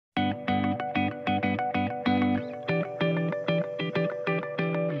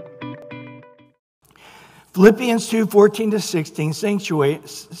Philippians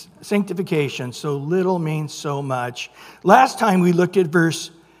 2:14-16, sanctification. So little means so much. Last time we looked at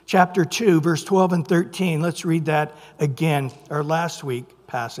chapter 2, verse 12 and 13. Let's read that again, our last week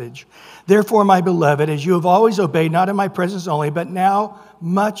passage. Therefore, my beloved, as you have always obeyed, not in my presence only, but now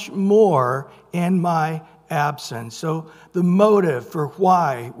much more in my absence. So the motive for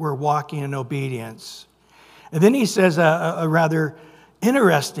why we're walking in obedience. And then he says a rather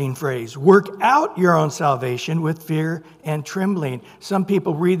interesting phrase, work out your own salvation with fear and trembling. Some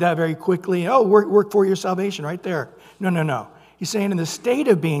people read that very quickly. Oh, work for your salvation right there. No. He's saying in the state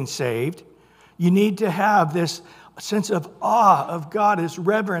of being saved, you need to have this sense of awe of God, this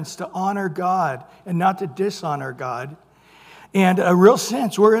reverence to honor God and not to dishonor God. And a real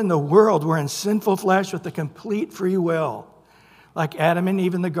sense, we're in the world, we're in sinful flesh with a complete free will. Like Adam and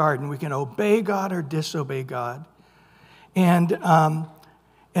Eve in the garden, we can obey God or disobey God. And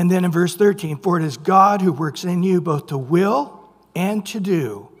then in verse 13, for it is God who works in you both to will and to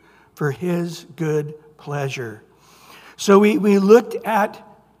do for his good pleasure. So we looked at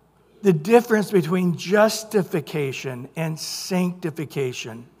the difference between justification and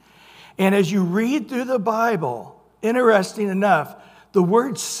sanctification. And as you read through the Bible, interesting enough, the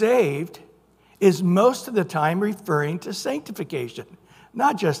word saved is most of the time referring to sanctification,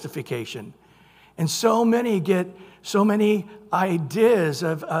 not justification. And so many get so many ideas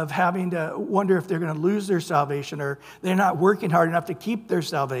of having to wonder if they're going to lose their salvation or they're not working hard enough to keep their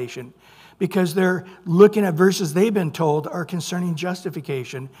salvation because they're looking at verses they've been told are concerning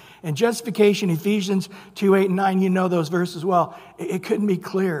justification. And justification, Ephesians 2, 8, and 9, you know those verses well. It couldn't be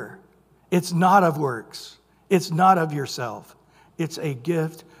clearer. It's not of works. It's not of yourself. It's a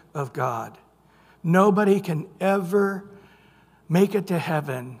gift of God. Nobody can ever make it to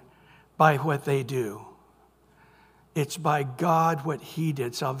heaven by what they do. It's by God what he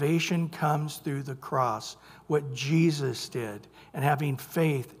did. Salvation comes through the cross, what Jesus did, and having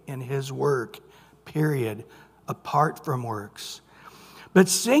faith in his work, period, apart from works. But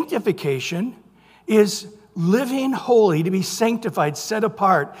sanctification is living holy, to be sanctified, set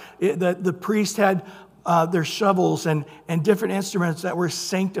apart. The priest had their shovels and different instruments that were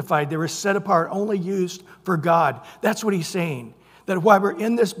sanctified. They were set apart, only used for God. That's what he's saying. That while we're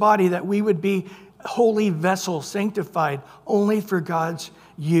in this body, that we would be holy vessels, sanctified only for God's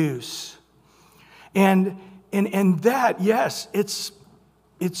use. And that, yes, it's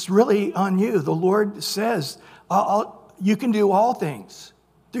really on you. The Lord says, you can do all things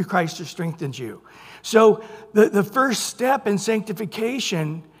through Christ who strengthens you. So the first step in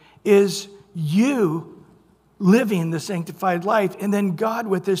sanctification is you living the sanctified life. And then God,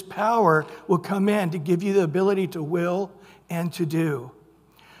 with his power, will come in to give you the ability to will and to do.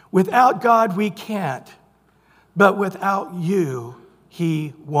 Without God, we can't. But without you,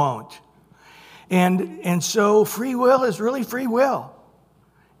 he won't. And so free will is really free will.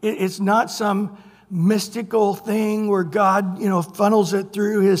 It's not some mystical thing where God, funnels it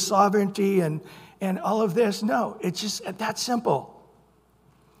through his sovereignty and all of this. No, it's just that simple.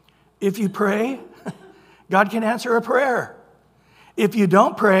 If you pray, God can answer a prayer. If you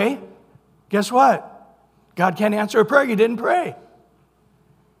don't pray, guess what? God can't answer a prayer. You didn't pray.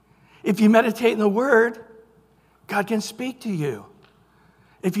 If you meditate in the Word, God can speak to you.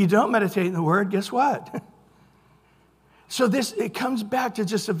 If you don't meditate in the Word, guess what? So it comes back to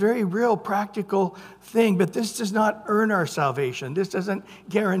just a very real practical thing, but this does not earn our salvation. This doesn't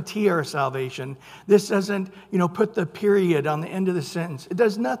guarantee our salvation. This doesn't, put the period on the end of the sentence. It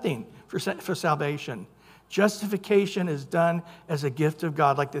does nothing for salvation. Justification is done as a gift of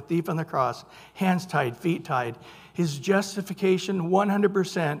God, like the thief on the cross, hands tied, feet tied. His justification,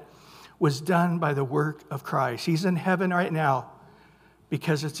 100%, was done by the work of Christ. He's in heaven right now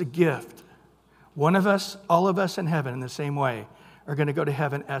because it's a gift. One of us, all of us in heaven in the same way, are going to go to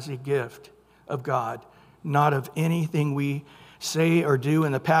heaven as a gift of God, not of anything we say or do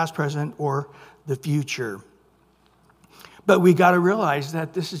in the past, present, or the future. But we got to realize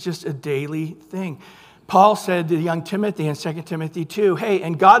that this is just a daily thing. Paul said to young Timothy in 2 Timothy 2, hey,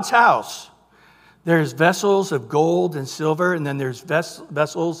 in God's house, there's vessels of gold and silver, and then there's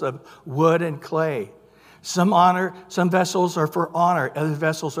vessels of wood and clay. Some vessels are for honor, other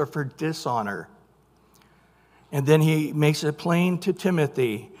vessels are for dishonor. And then he makes it plain to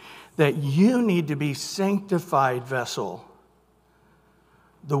Timothy that you need to be sanctified vessel,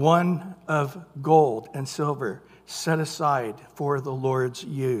 the one of gold and silver, set aside for the Lord's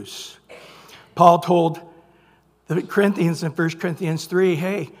use. Paul told the Corinthians in 1 Corinthians 3,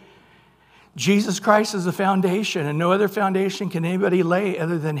 hey, Jesus Christ is the foundation, and no other foundation can anybody lay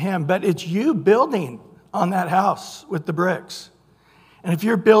other than him. But it's you building on that house with the bricks. And if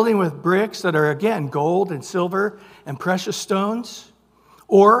you're building with bricks that are, again, gold and silver and precious stones,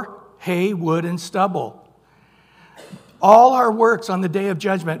 or hay, wood, and stubble, all our works on the day of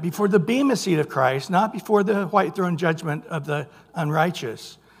judgment before the bema seat of Christ, not before the white throne judgment of the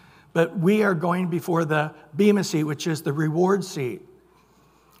unrighteous, but we are going before the bema seat, which is the reward seat.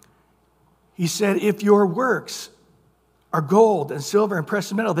 He said, if your works are gold and silver and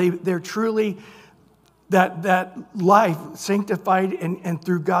precious metal, they're truly that life sanctified and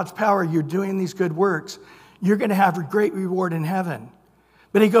through God's power, you're doing these good works, you're going to have a great reward in heaven.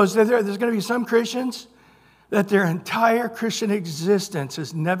 But he goes, there's going to be some Christians that their entire Christian existence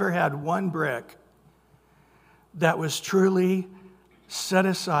has never had one brick that was truly set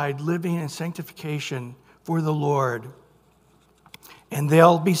aside, living in sanctification for the Lord. And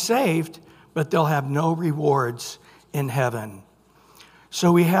they'll be saved, but they'll have no rewards in heaven.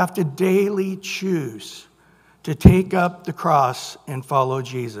 So we have to daily choose to take up the cross and follow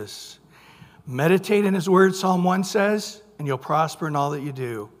Jesus. Meditate in his word, Psalm 1 says, and you'll prosper in all that you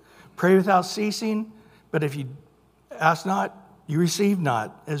do. Pray without ceasing, but if you ask not, you receive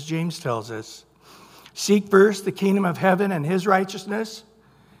not, as James tells us. Seek first the kingdom of heaven and his righteousness,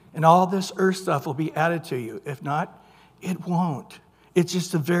 and all this earth stuff will be added to you. If not, it won't. It's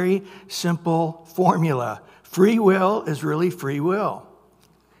just a very simple formula. Free will is really free will.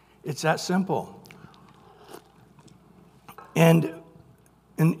 It's that simple. And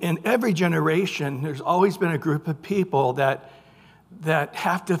in every generation, there's always been a group of people that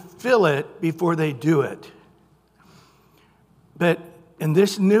have to feel it before they do it. But in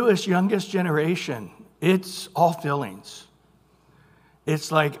this newest, youngest generation, it's all feelings.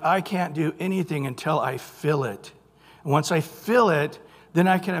 It's like, I can't do anything until I feel it. And once I feel it, then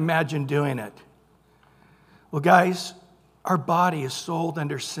I can imagine doing it. Well, guys, our body is sold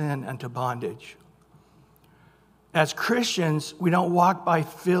under sin unto bondage. As Christians, we don't walk by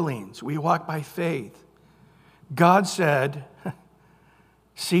feelings. We walk by faith. God said,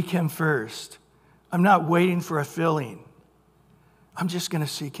 seek him first. I'm not waiting for a feeling. I'm just going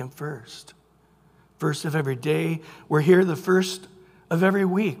to seek him first. First of every day. We're here the first of every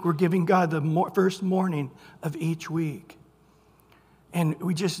week. We're giving God the first morning of each week. And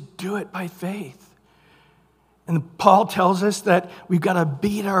we just do it by faith. And Paul tells us that we've got to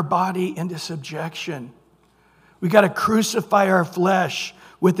beat our body into subjection. We've got to crucify our flesh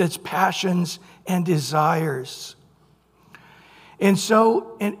with its passions and desires. And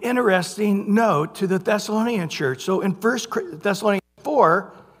so, an interesting note to the Thessalonian church. So in 1 Thessalonians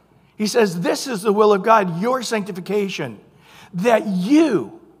 4, he says, this is the will of God, your sanctification, that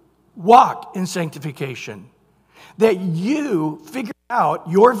you walk in sanctification, that you figure out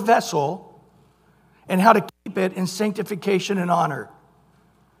your vessel and how to keep it in sanctification and honor.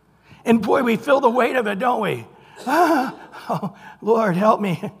 And boy, we feel the weight of it, don't we? Oh, Lord, help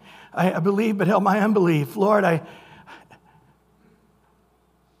me. I believe, but help my unbelief. Lord,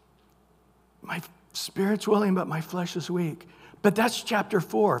 my spirit's willing, but my flesh is weak. But that's chapter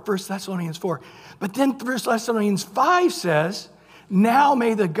 4, 1 Thessalonians 4. But then 1 Thessalonians 5 says, now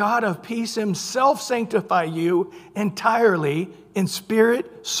may the God of peace himself sanctify you entirely in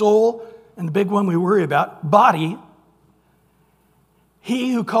spirit, soul, and the big one we worry about, body.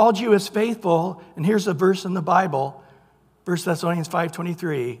 He who called you is faithful, and here's a verse in the Bible, 1 Thessalonians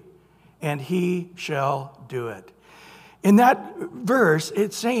 5:23, and he shall do it. In that verse,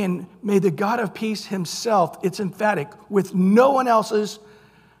 it's saying, may the God of peace himself, it's emphatic, with no one else's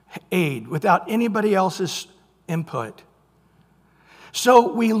aid, without anybody else's input.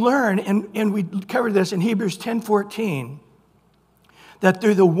 So we learn, and we covered this in Hebrews 10:14, that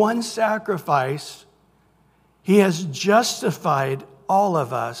through the one sacrifice, he has justified all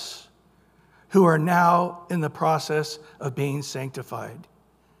of us who are now in the process of being sanctified.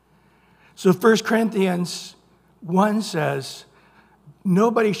 So 1 Corinthians 1 says,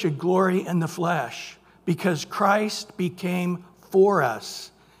 nobody should glory in the flesh because Christ became for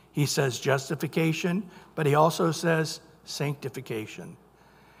us. He says justification, but he also says sanctification.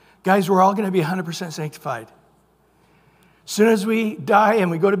 Guys, we're all going to be 100% sanctified. As soon as we die and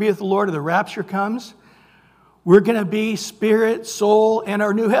we go to be with the Lord or the rapture comes, we're going to be spirit, soul, and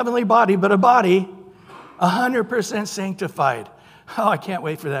our new heavenly body, but a body 100% sanctified. Oh, I can't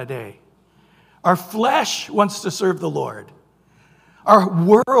wait for that day. Our flesh wants to serve the Lord. Our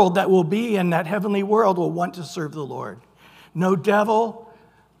world that will be in that heavenly world will want to serve the Lord. No devil,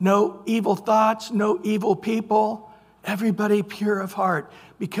 no evil thoughts, no evil people. Everybody pure of heart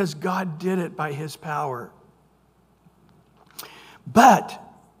because God did it by his power. But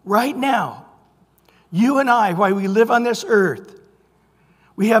right now, you and I, while we live on this earth,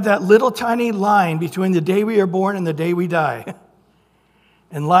 we have that little tiny line between the day we are born and the day we die.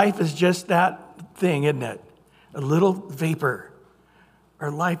 And life is just that thing, isn't it? A little vapor.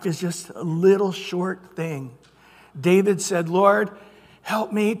 Our life is just a little short thing. David said, Lord,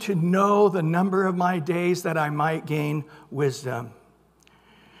 help me to know the number of my days that I might gain wisdom.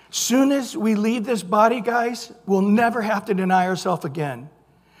 Soon as we leave this body, guys, we'll never have to deny ourselves again.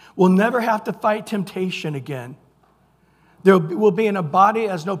 We'll never have to fight temptation again. There will be in a body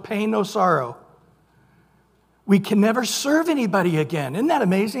that has no pain, no sorrow. We can never serve anybody again. Isn't that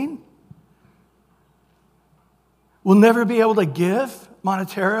amazing? We'll never be able to give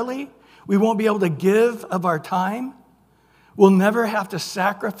monetarily. We won't be able to give of our time. We'll never have to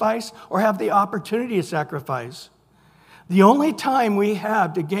sacrifice or have the opportunity to sacrifice. The only time we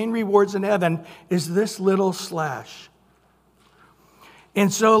have to gain rewards in heaven is this little slash.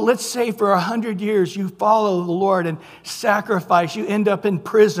 And so let's say for 100 years you follow the Lord and sacrifice. You end up in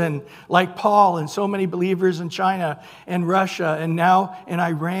prison like Paul and so many believers in China and Russia and now in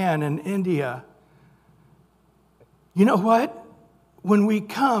Iran and India. You know what? When we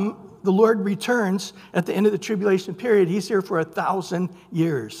come, the Lord returns at the end of the tribulation period. He's here for 1,000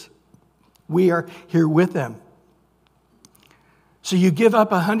 years. We are here with him. So you give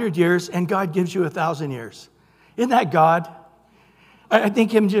up 100 years and God gives you 1,000 years. Isn't that God? I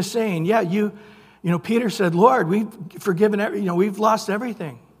think him just saying, yeah, you know, Peter said, Lord, we've forgiven, we've lost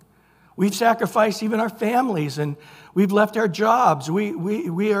everything. We've sacrificed even our families and we've left our jobs.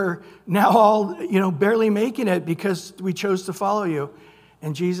 We are now all, barely making it because we chose to follow you.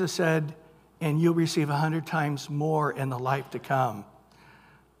 And Jesus said, and you'll receive 100 times more in the life to come.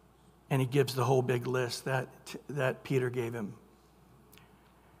 And he gives the whole big list that Peter gave him.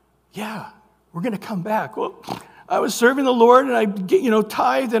 Yeah, we're going to come back. Well, I was serving the Lord and I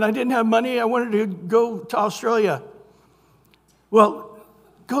tithed and I didn't have money. I wanted to go to Australia. Well,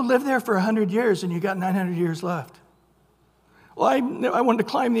 go live there for 100 years and you got 900 years left. Well, I wanted to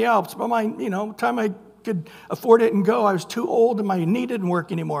climb the Alps, but time I could afford it and go, I was too old and my knee didn't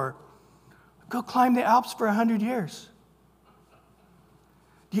work anymore. Go climb the Alps for 100 years.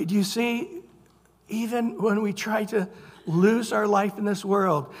 Do you see, even when we try to lose our life in this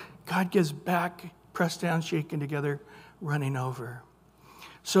world, God gives back, pressed down, shaken together, running over.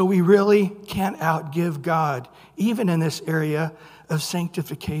 So we really can't outgive God, even in this area of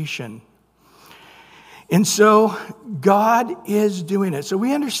sanctification. And so God is doing it. So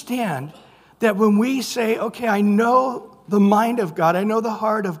we understand that when we say, okay, I know the mind of God, I know the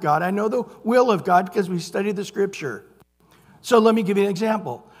heart of God, I know the will of God because we studied the scripture. So let me give you an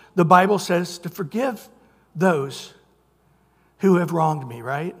example. The Bible says to forgive those who have wronged me,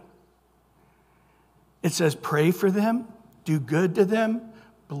 right? It says pray for them, do good to them,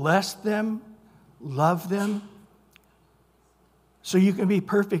 bless them, love them. So you can be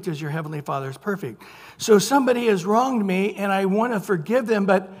perfect as your Heavenly Father is perfect. So somebody has wronged me and I want to forgive them,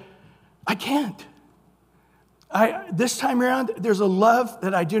 but I can't. This time around, there's a love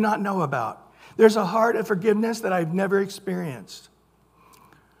that I do not know about. There's a heart of forgiveness that I've never experienced.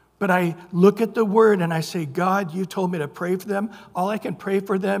 But I look at the word and I say, God, you told me to pray for them. All I can pray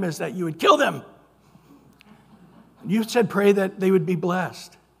for them is that you would kill them. You said pray that they would be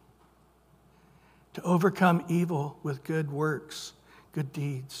blessed. To overcome evil with good works, good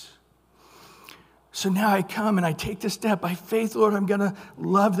deeds. So now I come and I take this step. By faith, Lord, I'm going to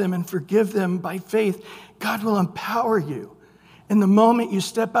love them and forgive them by faith. God will empower you. In the moment you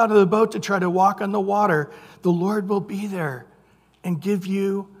step out of the boat to try to walk on the water, the Lord will be there and give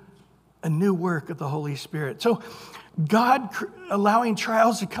you a new work of the Holy Spirit. So God allowing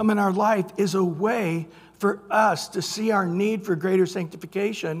trials to come in our life is a way for us to see our need for greater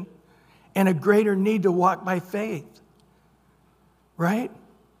sanctification and a greater need to walk by faith. Right?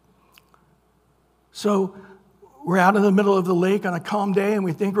 So we're out in the middle of the lake on a calm day and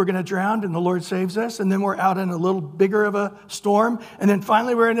we think we're going to drown and the Lord saves us. And then we're out in a little bigger of a storm. And then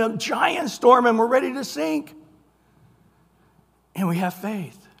finally we're in a giant storm and we're ready to sink. And we have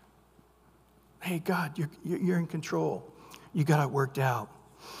faith. Hey, God, you're in control. You got it worked out.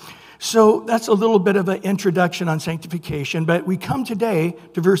 So that's a little bit of an introduction on sanctification, but we come today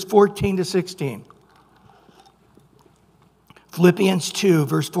to verse 14 to 16. Philippians 2,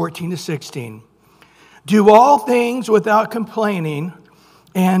 verse 14 to 16. Do all things without complaining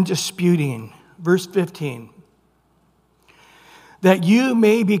and disputing. Verse 15. That you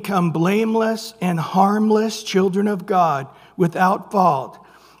may become blameless and harmless children of God without fault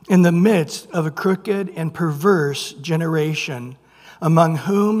in the midst of a crooked and perverse generation, among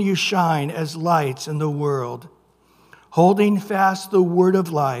whom you shine as lights in the world, holding fast the word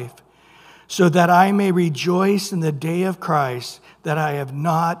of life, so that I may rejoice in the day of Christ, that I have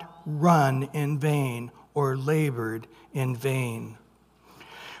not run in vain or labored in vain.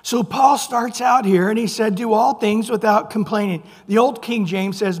 So Paul starts out here and he said, do all things without complaining. The old King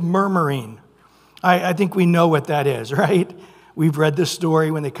James says murmuring. I think we know what that is, right? We've read the story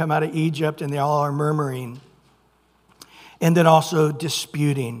when they come out of Egypt and they all are murmuring. And then also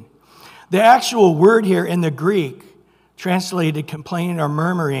disputing. The actual word here in the Greek, translated complaining or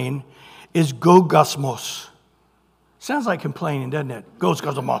murmuring, is gogosmos. Sounds like complaining, doesn't it?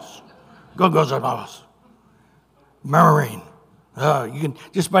 Gogosmos. Gogosmos. Murmuring. Oh, you can,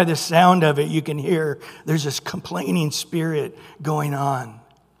 just by the sound of it, you can hear there's this complaining spirit going on.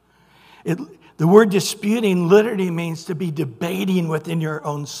 The word disputing literally means to be debating within your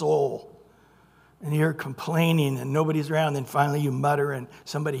own soul. And you're complaining and nobody's around. Then finally you mutter and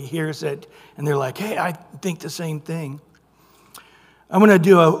somebody hears it. And they're like, hey, I think the same thing. I'm going to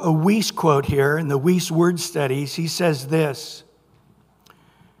do a Weiss quote here in the Weiss Word Studies. He says this.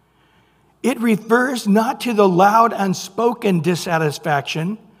 It refers not to the loud, unspoken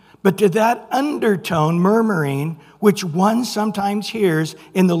dissatisfaction, but to that undertone murmuring which one sometimes hears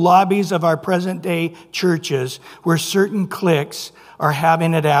in the lobbies of our present-day churches where certain cliques are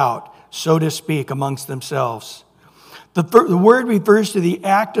having it out, so to speak, amongst themselves. The word refers to the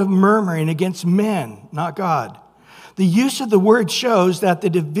act of murmuring against men, not God. The use of the word shows that the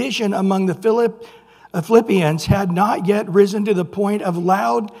division among the Philippians had not yet risen to the point of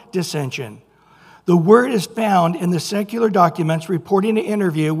loud dissension. The word is found in the secular documents reporting an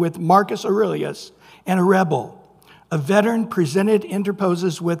interview with Marcus Aurelius and a rebel. A veteran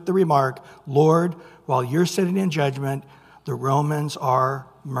interposes with the remark, Lord, while you're sitting in judgment, the Romans are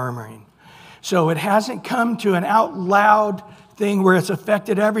murmuring. So it hasn't come to an out loud thing where it's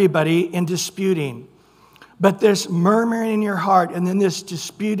affected everybody in disputing. But this murmuring in your heart and then this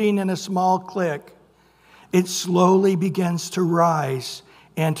disputing in a small clique, it slowly begins to rise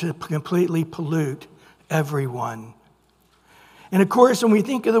and to completely pollute everyone. And of course, when we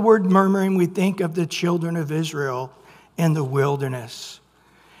think of the word murmuring, we think of the children of Israel in the wilderness.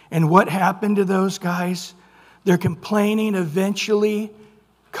 And what happened to those guys? Their complaining eventually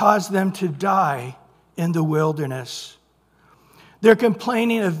caused them to die in the wilderness. Their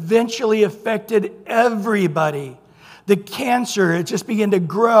complaining eventually affected everybody. The cancer, it just began to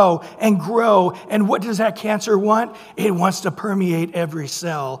grow and grow. And what does that cancer want? It wants to permeate every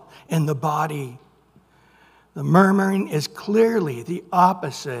cell in the body. The murmuring is clearly the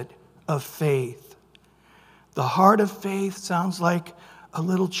opposite of faith. The heart of faith sounds like a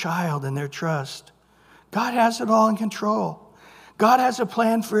little child in their trust. God has it all in control. God has a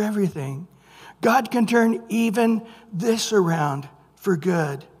plan for everything. God can turn even this around for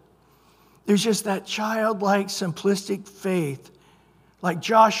good. There's just that childlike, simplistic faith like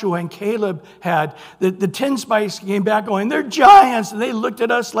Joshua and Caleb had. The 10 spies came back going, they're giants. And they looked at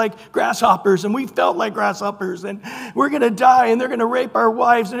us like grasshoppers, and we felt like grasshoppers. And we're going to die, and they're going to rape our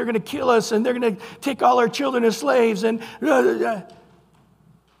wives, and they're going to kill us, and they're going to take all our children as slaves. And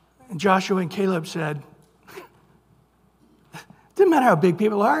Joshua and Caleb said, doesn't matter how big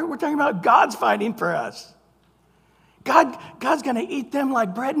people are. We're talking about God's fighting for us. God's going to eat them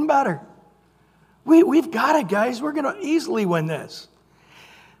like bread and butter. We've got it, guys. We're going to easily win this.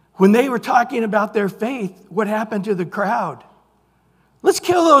 When they were talking about their faith, what happened to the crowd? Let's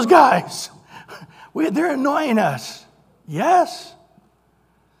kill those guys. They're annoying us. Yes.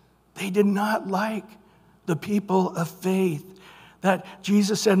 They did not like the people of faith. That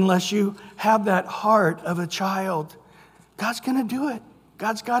Jesus said, unless you have that heart of a child, God's going to do it.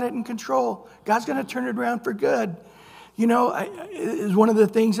 God's got it in control. God's going to turn it around for good. You know, it's one of the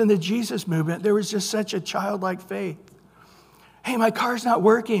things in the Jesus movement. There was just such a childlike faith. Hey, my car's not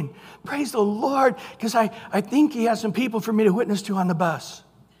working. Praise the Lord, because I think he has some people for me to witness to on the bus.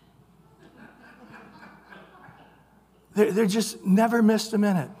 They're just never missed a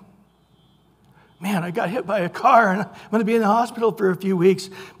minute. Man, I got hit by a car, and I'm going to be in the hospital for a few weeks.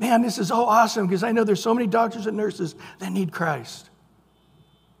 Man, this is so awesome, because I know there's so many doctors and nurses that need Christ.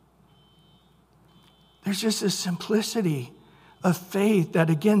 There's just this simplicity of faith that,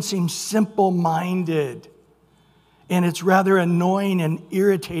 again, seems simple-minded. And it's rather annoying and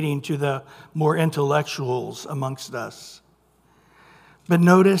irritating to the more intellectuals amongst us. But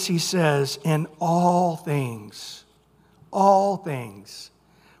notice he says, in all things,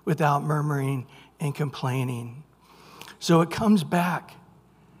 without murmuring and complaining. So it comes back.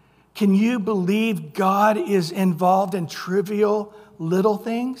 Can you believe God is involved in trivial little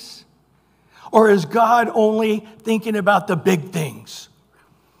things? Or is God only thinking about the big things?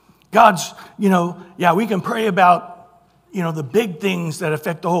 God's, we can pray about, the big things that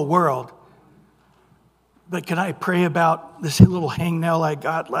affect the whole world. But can I pray about this little hangnail I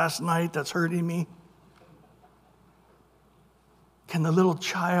got last night that's hurting me? Can the little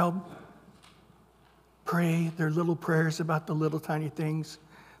child pray their little prayers about the little tiny things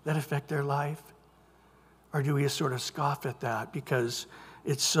that affect their life? Or do we just sort of scoff at that because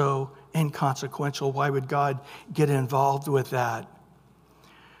it's so inconsequential? Why would God get involved with that?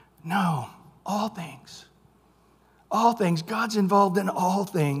 No, all things. All things. God's involved in all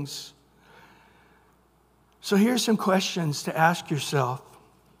things. So here's some questions to ask yourself.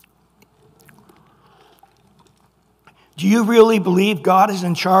 Do you really believe God is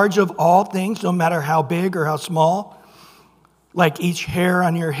in charge of all things, no matter how big or how small? Like each hair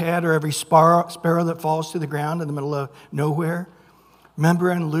on your head or every sparrow that falls to the ground in the middle of nowhere?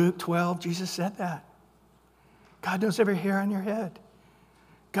 Remember in Luke 12, Jesus said that. God knows every hair on your head.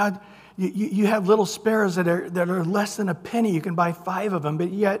 God, you have little sparrows that are less than a penny. You can buy 5 of them,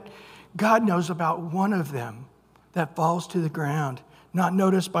 but yet God knows about one of them that falls to the ground, not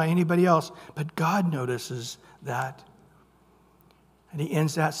noticed by anybody else, but God notices that. And he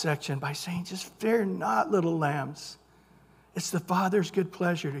ends that section by saying, just fear not, little lambs. It's the Father's good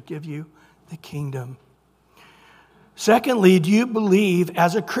pleasure to give you the kingdom. Secondly, do you believe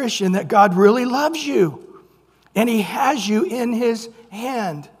as a Christian that God really loves you and he has you in his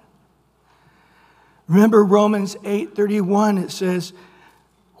hand? Remember Romans 8:31, it says,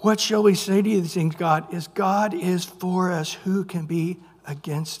 what shall we say to these things, God? God is for us, who can be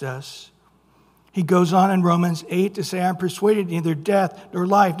against us? He goes on in Romans 8 to say, I am persuaded neither death, nor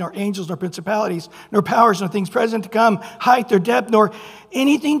life, nor angels, nor principalities, nor powers, nor things present to come, height or depth, nor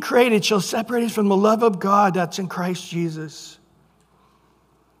anything created shall separate us from the love of God that's in Christ Jesus.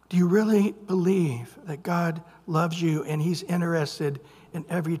 Do you really believe that God loves you and he's interested in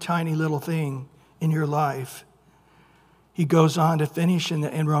every tiny little thing in your life? He goes on to finish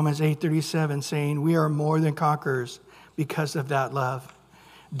in Romans 8:37 saying, we are more than conquerors because of that love.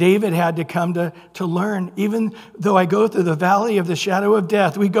 David had to come to learn, even though I go through the valley of the shadow of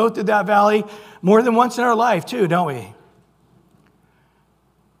death, we go through that valley more than once in our life too, don't we?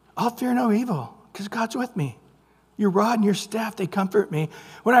 I'll fear no evil because God's with me. Your rod and your staff, they comfort me.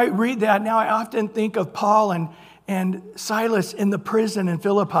 When I read that now, I often think of Paul and Silas in the prison in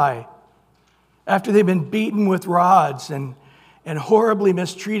Philippi. After they've been beaten with rods and horribly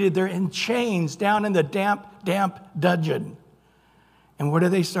mistreated, they're in chains down in the damp dungeon. And what do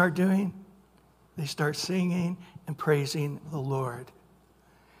they start doing? They start singing and praising the Lord.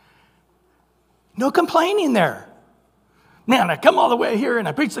 No complaining there. Man, I come all the way here and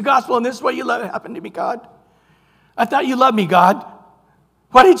I preach the gospel and this is what you let happen to me, God. I thought you loved me, God.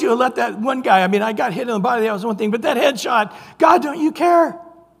 Why did you let that one guy, I got hit in the body, that was one thing, but that headshot, God, don't you care?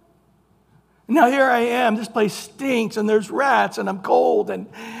 Now here I am, this place stinks and there's rats and I'm cold and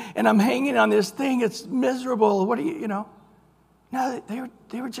I'm hanging on this thing, it's miserable. What do you know? No,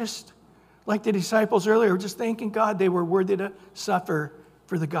 they were just, like the disciples earlier, just thanking God they were worthy to suffer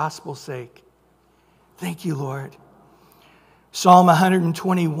for the gospel's sake. Thank you, Lord. Psalm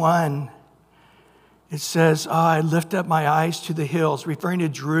 121, it says, I lift up my eyes to the hills, referring to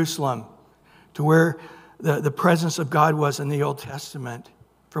Jerusalem, to where the presence of God was in the Old Testament.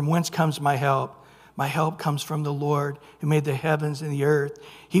 From whence comes my help? My help comes from the Lord who made the heavens and the earth.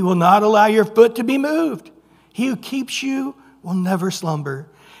 He will not allow your foot to be moved. He who keeps you will never slumber.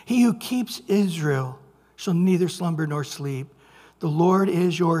 He who keeps Israel shall neither slumber nor sleep. The Lord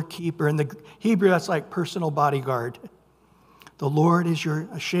is your keeper. In the Hebrew, that's like personal bodyguard. The Lord is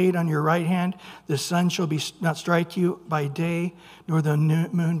a shade on your right hand. The sun shall not strike you by day, nor the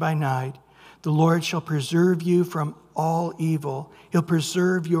moon by night. The Lord shall preserve you from all evil. He'll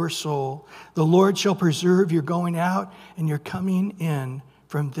preserve your soul. The Lord shall preserve your going out and your coming in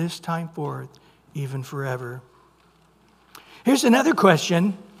from this time forth, even forever. Here's another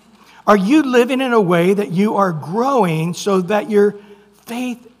question. Are you living in a way that you are growing so that your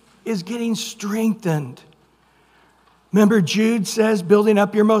faith is getting strengthened? Remember, Jude says, building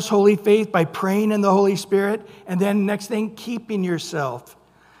up your most holy faith by praying in the Holy Spirit, and then next thing, keeping yourself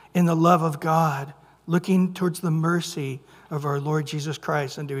in the love of God, looking towards the mercy of our Lord Jesus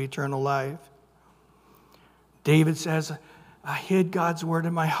Christ unto eternal life. David says, I hid God's word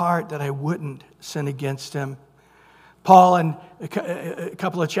in my heart that I wouldn't sin against him. Paul, in a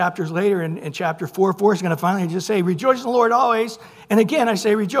couple of chapters later, in chapter 4 is going to finally just say, rejoice in the Lord always. And again, I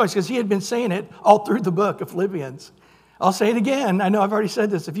say rejoice, because he had been saying it all through the book of Philippians. I'll say it again. I know I've already said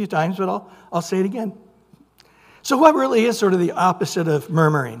this a few times, but I'll say it again. So what really is sort of the opposite of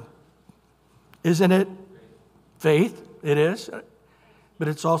murmuring? Isn't it faith? It is. But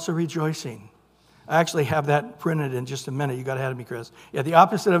it's also rejoicing. I actually have that printed in just a minute. You got ahead of me, Chris. Yeah, the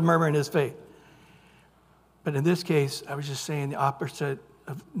opposite of murmuring is faith. But in this case, I was just saying the opposite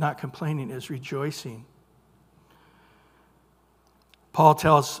of not complaining is rejoicing. Paul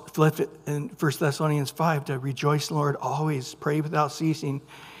tells in 1 Thessalonians 5 to rejoice in the Lord always, pray without ceasing,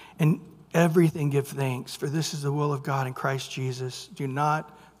 and everything give thanks, for this is the will of God in Christ Jesus. Do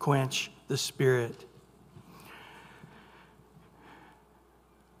not quench the Spirit.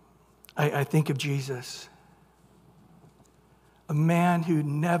 I think of Jesus, a man who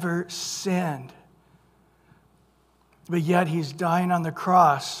never sinned, but yet he's dying on the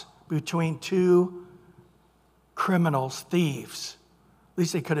cross between two criminals, thieves. At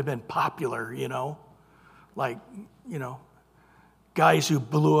least they could have been popular, like, guys who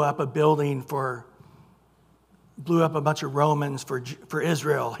blew up a bunch of Romans for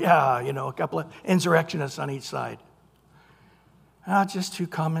Israel. Yeah, a couple of insurrectionists on each side. Not just two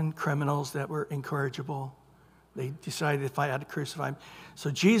common criminals that were incorrigible. They decided if I had to crucify him. So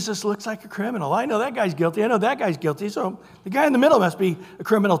Jesus looks like a criminal. I know that guy's guilty. I know that guy's guilty. So the guy in the middle must be a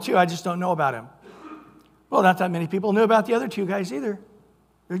criminal too. I just don't know about him. Well, not that many people knew about the other two guys either.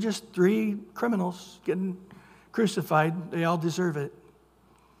 They're just three criminals getting crucified. They all deserve it.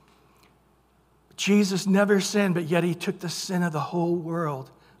 Jesus never sinned, but yet he took the sin of the whole world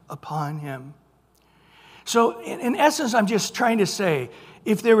upon him. So in essence, I'm just trying to say,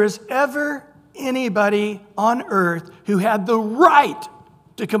 if there was ever anybody on earth who had the right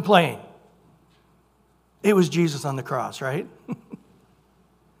to complain, it was Jesus on the cross, right?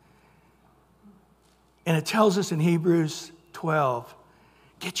 And it tells us in Hebrews 12,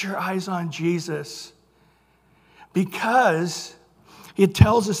 get your eyes on Jesus, because it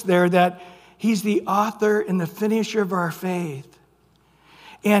tells us there that he's the author and the finisher of our faith.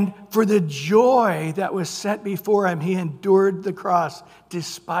 And for the joy that was set before him, he endured the cross,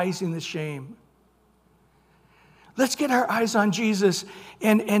 despising the shame. Let's get our eyes on Jesus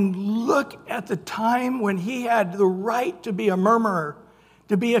and look at the time when he had the right to be a murmurer,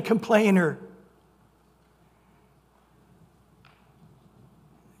 to be a complainer.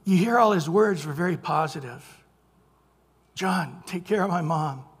 You hear all his words were very positive. John, take care of my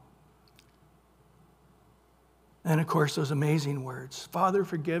mom. And of course, those amazing words. Father,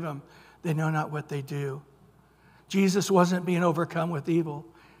 forgive them. They know not what they do. Jesus wasn't being overcome with evil.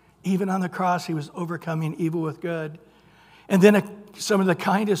 Even on the cross, he was overcoming evil with good. And then some of the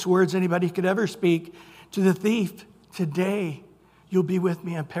kindest words anybody could ever speak to the thief. Today, you'll be with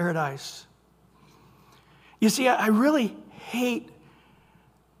me in paradise. You see, I really hate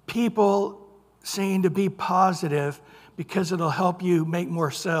people saying to be positive because it'll help you make more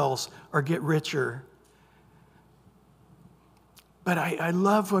sales or get richer. But I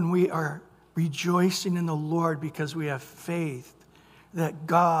love when we are rejoicing in the Lord because we have faith that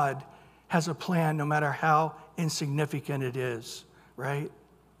God has a plan no matter how insignificant it is, right?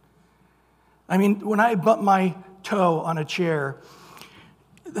 I mean, when I bump my toe on a chair,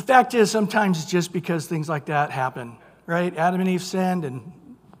 the fact is sometimes it's just because things like that happen, right? Adam and Eve sinned and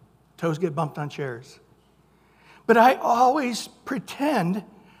toes get bumped on chairs. But I always pretend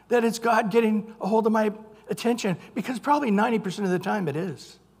that it's God getting a hold of my attention, because probably 90% of the time it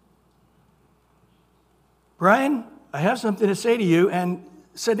is. Brian, I have something to say to you, and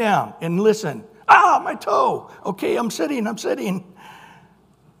sit down and listen. My toe. Okay, I'm sitting. And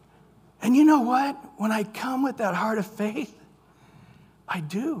you know what? When I come with that heart of faith, I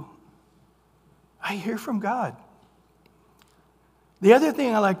do. I hear from God. The other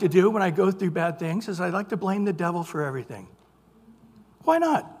thing I like to do when I go through bad things is I like to blame the devil for everything. Why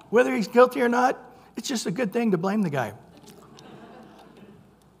not? Whether he's guilty or not, it's just a good thing to blame the guy.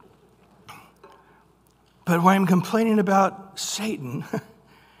 But when I'm complaining about Satan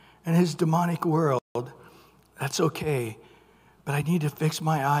and his demonic world, that's okay. But I need to fix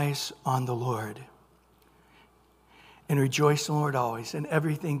my eyes on the Lord. And rejoice in the Lord always. In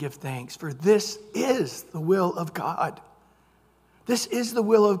everything give thanks. For this is the will of God. This is the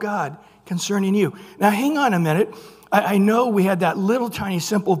will of God concerning you. Now hang on a minute. I know we had that little tiny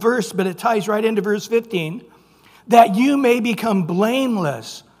simple verse, but it ties right into verse 15. That you may become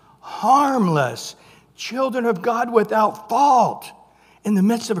blameless, harmless, children of God without fault, in the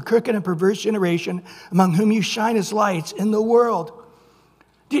midst of a crooked and perverse generation, among whom you shine as lights in the world.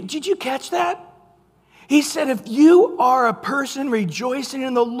 Did you catch that? He said, if you are a person rejoicing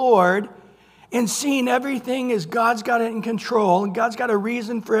in the Lord and seeing everything as God's got it in control, and God's got a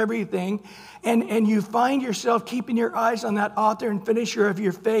reason for everything, and you find yourself keeping your eyes on that author and finisher of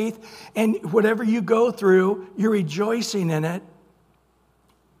your faith, and whatever you go through, you're rejoicing in it.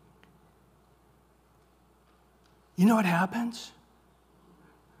 You know what happens?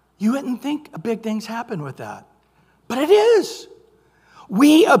 You wouldn't think big things happen with that. But it is.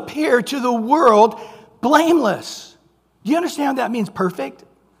 We appear to the world blameless. Do you understand what that means? Perfect?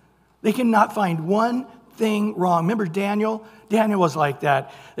 They cannot find one thing wrong. Remember Daniel? Daniel was like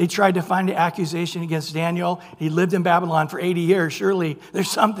that. They tried to find an accusation against Daniel. He lived in Babylon for 80 years. Surely there's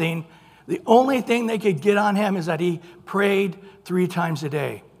something. The only thing they could get on him is that he prayed 3 times a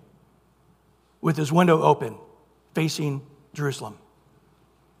day with his window open, facing Jerusalem.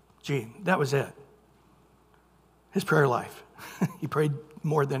 Gee, that was it. His prayer life. He prayed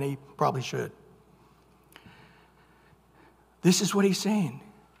more than he probably should. This is what he's saying.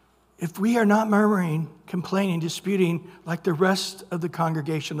 If we are not murmuring, complaining, disputing like the rest of the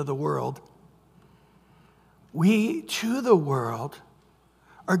congregation of the world, we to the world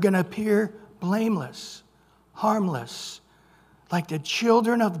are going to appear blameless, harmless, like the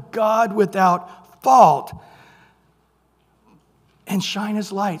children of God without fault, and shine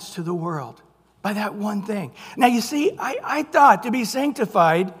as lights to the world by that one thing. Now, you see, I thought to be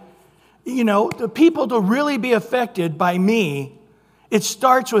sanctified, the people to really be affected by me, it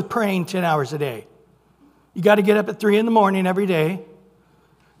starts with praying 10 hours a day. You got to get up at 3 a.m. every day,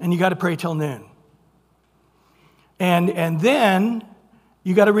 and you got to pray till noon. And then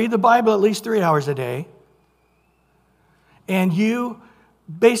you got to read the Bible at least 3 hours a day. And you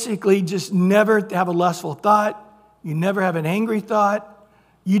basically just never have a lustful thought. You never have an angry thought.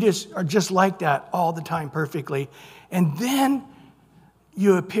 You just are just like that all the time perfectly. And then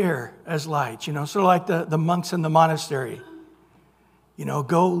you appear as lights, sort of like the monks in the monastery.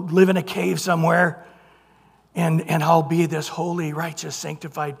 Go live in a cave somewhere and I'll be this holy, righteous,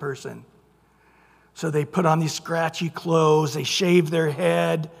 sanctified person. So they put on these scratchy clothes. They shave their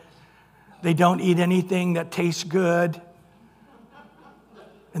head. They don't eat anything that tastes good.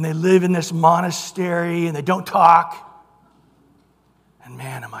 And they live in this monastery and they don't talk. And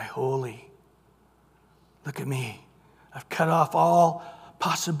man, am I holy. Look at me. I've cut off all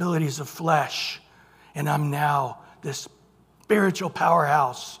possibilities of flesh. And I'm now this spiritual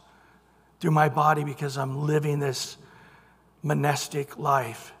powerhouse through my body because I'm living this monastic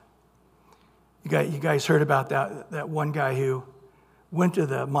life. You guys heard about that one guy who went to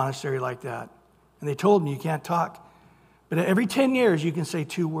the monastery like that. And they told him you can't talk. But every 10 years you can say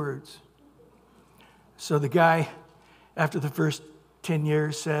 2 words. So the guy, after the first 10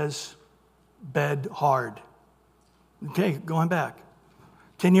 years, says, bed hard. Okay, going back.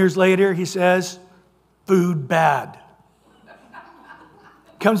 10 years later, he says, food bad.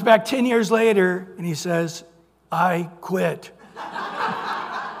 Comes back 10 years later, and he says, I quit.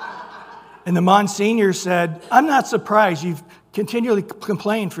 And the Monsignor said, I'm not surprised. You've continually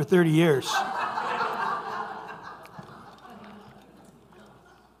complained for 30 years.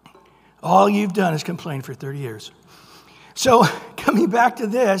 All you've done is complain for 30 years. So coming back to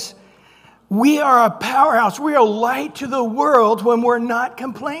this, we are a powerhouse. We are light to the world when we're not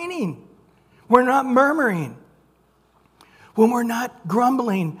complaining. We're not murmuring. When we're not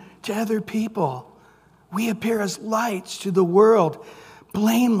grumbling to other people. We appear as lights to the world,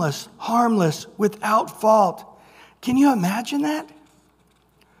 blameless, harmless, without fault. Can you imagine that?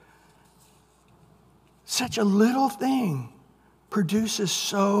 Such a little thing produces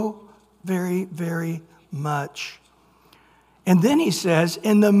so very, very much. And then he says,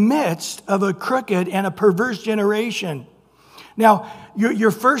 in the midst of a crooked and a perverse generation. Now,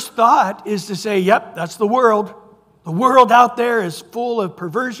 your first thought is to say, yep, that's the world. The world out there is full of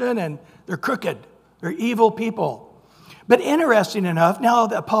perversion and they're crooked. They're evil people. But interesting enough, now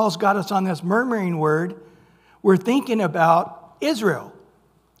that Paul's got us on this murmuring word, we're thinking about Israel.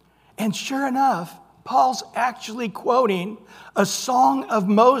 And sure enough, Paul's actually quoting a song of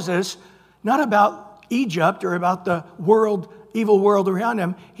Moses, not about Egypt or about the world, evil world around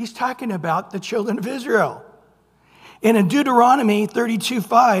him. He's talking about the children of Israel. And in Deuteronomy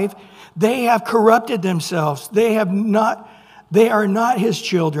 32:5, they have corrupted themselves. They are not his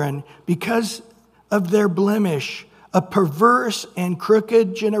children because of their blemish, a perverse and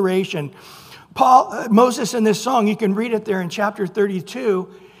crooked generation. Moses in this song, you can read it there in chapter 32,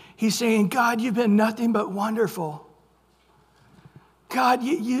 he's saying, God, you've been nothing but wonderful. God,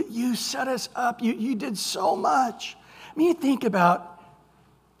 you set us up. You did so much. I mean, you think about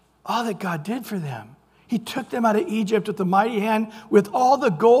all that God did for them. He took them out of Egypt with a mighty hand, with all the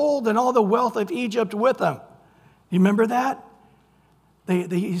gold and all the wealth of Egypt with them. You remember that?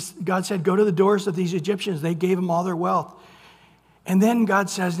 God said, go to the doors of these Egyptians. They gave them all their wealth. And then God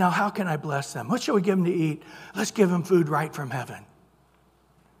says, now how can I bless them? What shall we give them to eat? Let's give them food right from heaven.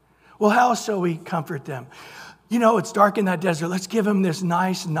 Well, how shall we comfort them? It's dark in that desert. Let's give them this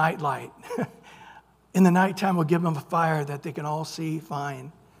nice night light. In the nighttime, we'll give them a fire that they can all see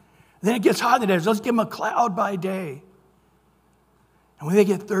fine. Then it gets hot in the desert. Let's give them a cloud by day. And when they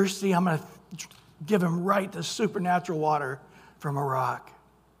get thirsty, I'm going to give them the supernatural water from a rock.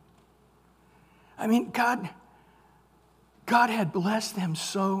 I mean, God had blessed them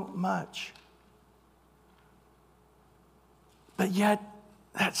so much. But yet,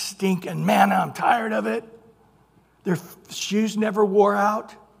 that stinking manna, I'm tired of it. Their shoes never wore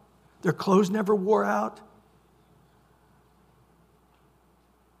out. Their clothes never wore out.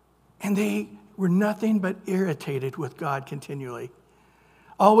 And they were nothing but irritated with God continually.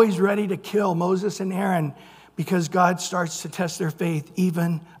 Always ready to kill Moses and Aaron because God starts to test their faith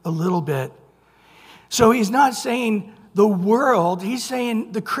even a little bit. So he's not saying the world, he's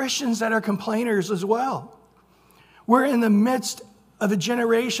saying the Christians that are complainers as well. We're in the midst of a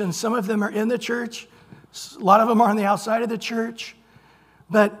generation. Some of them are in the church. A lot of them are on the outside of the church.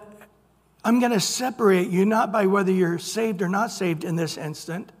 But I'm going to separate you not by whether you're saved or not saved in this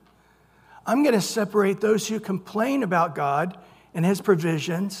instant. I'm going to separate those who complain about God and his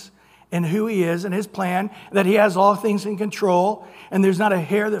provisions and who he is and his plan, that he has all things in control, and there's not a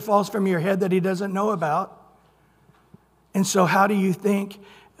hair that falls from your head that he doesn't know about. And so how do you think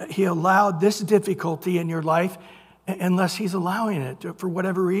he allowed this difficulty in your life unless he's allowing it for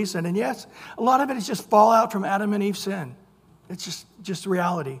whatever reason? And yes, a lot of it is just fallout from Adam and Eve's sin. It's just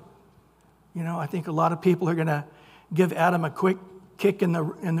reality. You know, I think a lot of people are going to give Adam a quick kick in the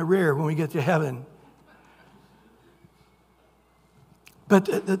rear when we get to heaven. But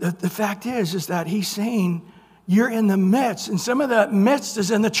the fact is that he's saying you're in the midst, and some of that midst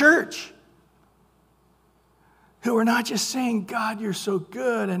is in the church, who are not just saying, God, you're so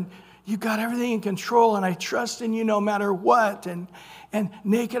good, and you got everything in control, and I trust in you no matter what, and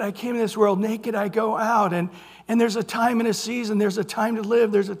naked I came in this world, naked I go out, and there's a time and a season, there's a time to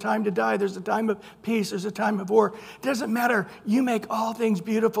live, there's a time to die, there's a time of peace, there's a time of war. It doesn't matter. You make all things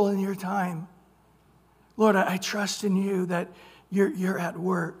beautiful in your time. Lord, I trust in you that you're at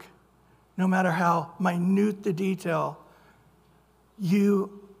work. No matter how minute the detail,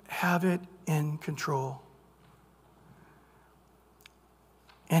 you have it in control.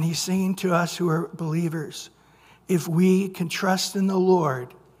 And he's saying to us who are believers, if we can trust in the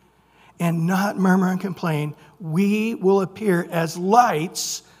Lord and not murmur and complain, we will appear as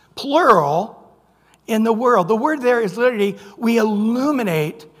lights, plural, in the world. The word there is literally, we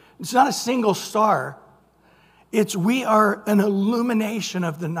illuminate. It's not a single star. It's we are an illumination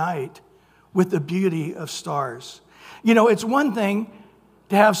of the night with the beauty of stars. You know, it's one thing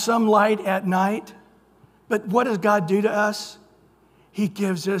to have some light at night, but what does God do to us? He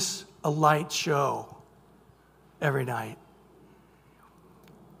gives us a light show every night.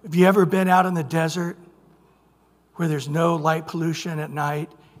 Have you ever been out in the desert where there's no light pollution at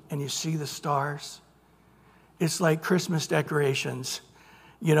night and you see the stars? It's like Christmas decorations,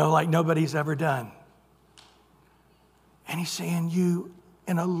 you know, like nobody's ever done. And he's saying you,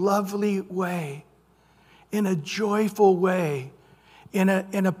 in a lovely way, in a joyful way, in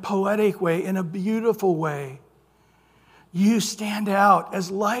a poetic way, in a beautiful way, you stand out as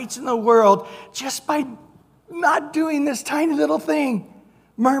lights in the world just by not doing this tiny little thing,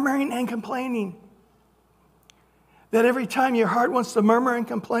 murmuring and complaining. That every time your heart wants to murmur and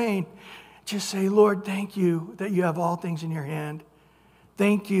complain, just say, Lord, thank you that you have all things in your hand.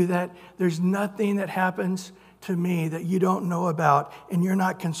 Thank you that there's nothing that happens to me that you don't know about and you're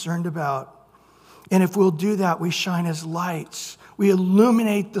not concerned about. And if we'll do that, we shine as lights. We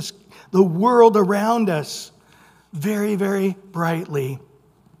illuminate the world around us very, very brightly.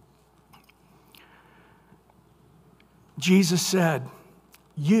 Jesus said,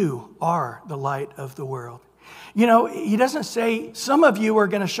 you are the light of the world. You know, he doesn't say some of you are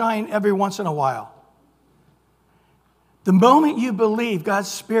going to shine every once in a while. The moment you believe, God's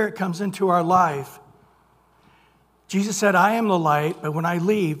Spirit comes into our life. Jesus said, I am the light, but when I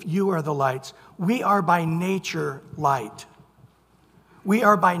leave, you are the lights. We are by nature light. We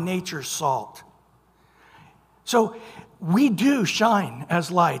are by nature salt. So we do shine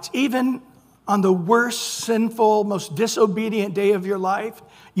as lights. Even on the worst, sinful, most disobedient day of your life,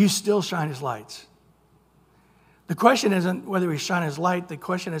 you still shine as lights. The question isn't whether we shine as light. The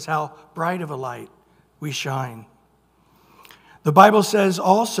question is how bright of a light we shine. The Bible says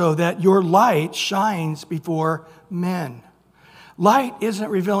also that your light shines before men. Light isn't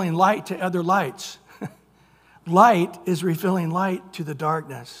revealing light to other lights. Light is revealing light to the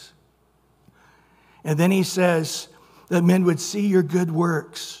darkness. And then he says that men would see your good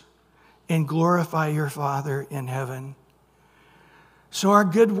works and glorify your Father in heaven. So our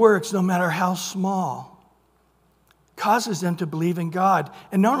good works, no matter how small, causes them to believe in God.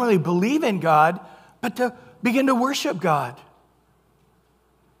 And not only believe in God, but to begin to worship God.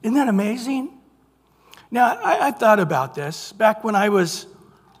 Isn't that amazing? Now, I thought about this. Back when I was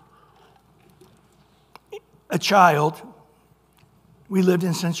a child, we lived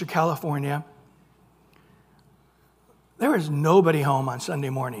in Central California. There was nobody home on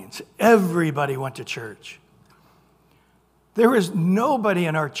Sunday mornings. Everybody went to church. There was nobody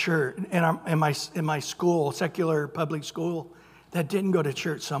in our church, in my school, secular public school, that didn't go to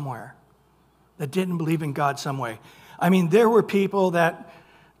church somewhere, that didn't believe in God some way. I mean, there were people that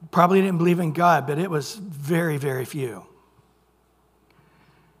probably didn't believe in God, but it was very, very few.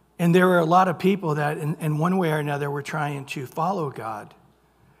 And there were a lot of people that in one way or another were trying to follow God.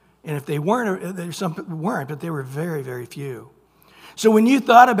 And if they weren't, some weren't, but they were very, very few. So when you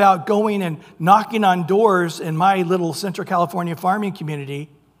thought about going and knocking on doors in my little Central California farming community,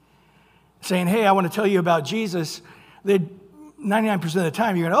 saying, hey, I want to tell you about Jesus, 99% of the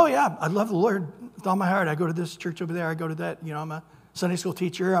time you're going, oh yeah, I love the Lord with all my heart. I go to this church over there. I go to that. You know, I'm a Sunday school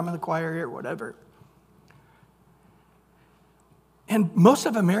teacher. I'm in the choir here, whatever. And most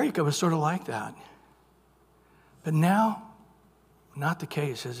of America was sort of like that. But now, not the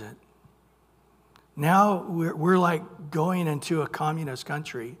case, is it? Now we're like going into a communist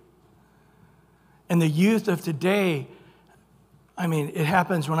country. And the youth of today, I mean, it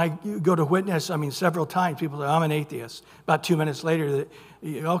happens when I go to witness, several times people say, I'm an atheist. About 2 minutes later,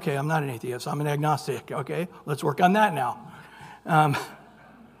 okay, I'm not an atheist, I'm an agnostic. Okay, let's work on that now.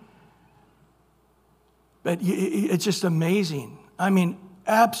 But it's just amazing.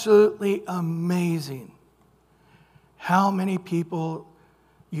 Absolutely amazing how many people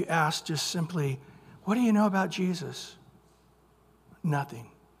you ask just simply, what do you know about Jesus? Nothing.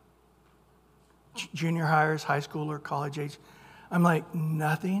 Junior hires, high school or college age. I'm like,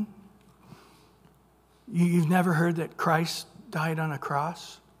 nothing? You've never heard that Christ died on a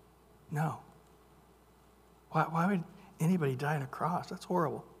cross? No. Why would anybody die on a cross? That's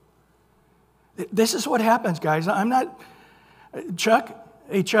horrible. This is what happens, guys. I'm not... Chuck?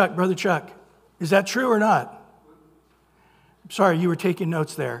 Hey, Chuck, Brother Chuck, is that true or not? Sorry, you were taking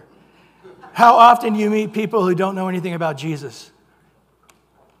notes there. How often do you meet people who don't know anything about Jesus?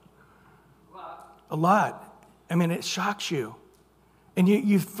 A lot. It shocks you. And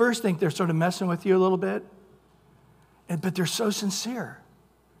you first think they're sort of messing with you a little bit, but they're so sincere.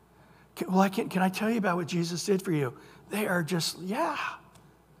 Can I tell you about what Jesus did for you? They are just, yeah,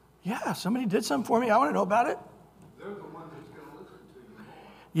 somebody did something for me. I want to know about it. They're the ones that's going to listen to you more.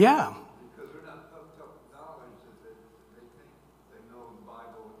 Yeah. Because they're not hooked up with knowledge that they think they know the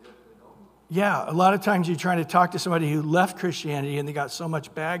Bible, yet they don't know. Yeah, a lot of times you're trying to talk to somebody who left Christianity and they got so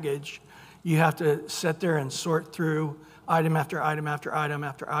much baggage, you have to sit there and sort through item after item after item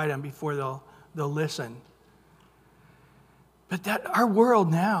after item before they'll listen. But that our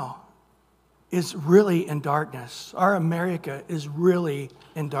world now is really in darkness. Our America is really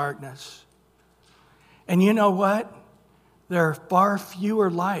in darkness. And you know what? There are far fewer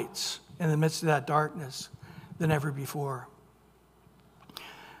lights in the midst of that darkness than ever before.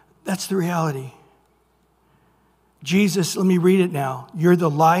 That's the reality. Jesus, let me read it now. You're the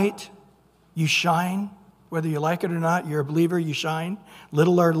light, you shine. Whether you like it or not, you're a believer, you shine,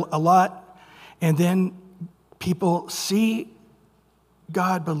 little or a lot. And then people see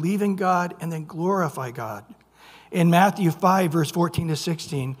God, believe in God, and then glorify God. In Matthew 5, verse 14 to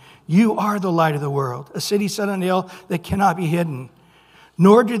 16, you are the light of the world, a city set on a hill that cannot be hidden.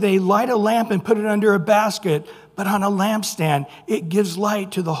 Nor do they light a lamp and put it under a basket, but on a lampstand. It gives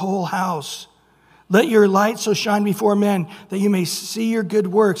light to the whole house. Let your light so shine before men that you may see your good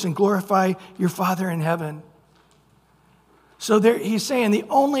works and glorify your Father in heaven. So there, he's saying the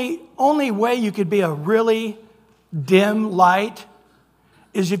only way you could be a really dim light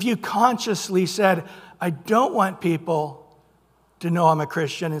is if you consciously said, I don't want people to know I'm a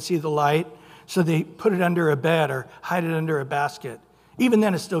Christian and see the light, so they put it under a bed or hide it under a basket. Even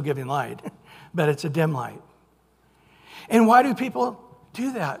then it's still giving light, but it's a dim light. And why do people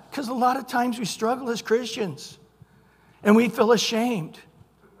do that? Because a lot of times we struggle as Christians and we feel ashamed.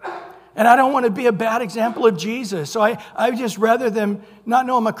 And I don't want to be a bad example of Jesus. So I just rather them not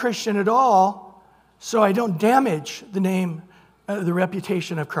know I'm a Christian at all, so I don't damage the name, the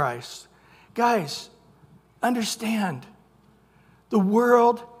reputation of Christ. Guys, understand, the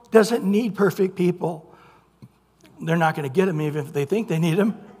world doesn't need perfect people. They're not going to get them even if they think they need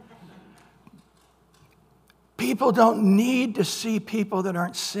them. People don't need to see people that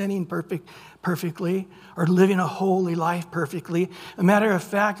aren't sinning perfectly or living a holy life perfectly. A matter of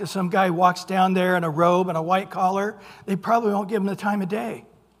fact, if some guy walks down there in a robe and a white collar, they probably won't give him the time of day.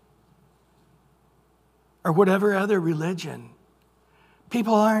 Or whatever other religion.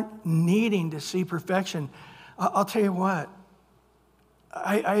 People aren't needing to see perfection. I'll tell you what.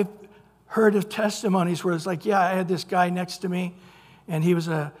 I've heard of testimonies where it's like, yeah, I had this guy next to me, and he was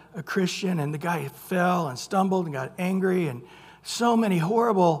a Christian, and the guy fell and stumbled and got angry, and so many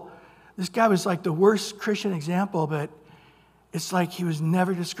horrible. This guy was like the worst Christian example, but it's like he was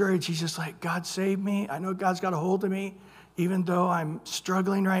never discouraged. He's just like, God saved me. I know God's got a hold of me, even though I'm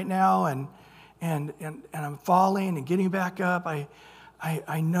struggling right now and I'm falling and getting back up.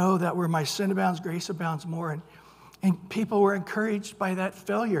 I know that where my sin abounds, grace abounds more. And people were encouraged by that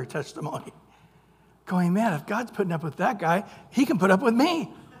failure testimony. Going, man, if God's putting up with that guy, he can put up with me.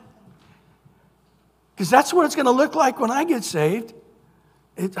 Because that's what it's going to look like when I get saved.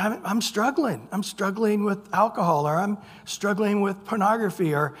 I'm struggling. I'm struggling with alcohol, or I'm struggling with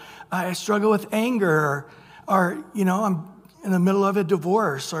pornography, or I struggle with anger, or I'm in the middle of a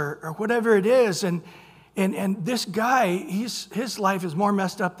divorce, or whatever it is. And this guy, his life is more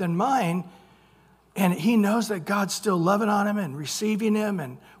messed up than mine. And he knows that God's still loving on him and receiving him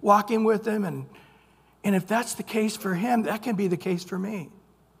and walking with him. And if that's the case for him, that can be the case for me.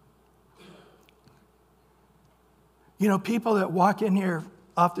 People that walk in here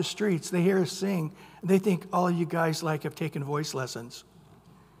off the streets, they hear us sing, and they think all you guys have taken voice lessons.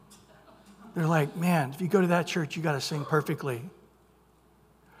 They're like, man, if you go to that church, you got to sing perfectly.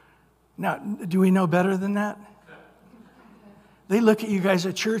 Now, do we know better than that? They look at you guys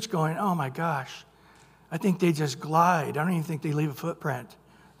at church going, oh my gosh, I think they just glide. I don't even think they leave a footprint.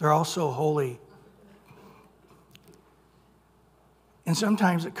 They're all so holy. And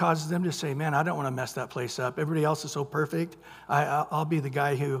sometimes it causes them to say, man, I don't want to mess that place up. Everybody else is so perfect. I'll be the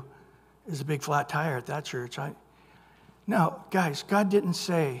guy who is a big flat tire at that church. No, guys, God didn't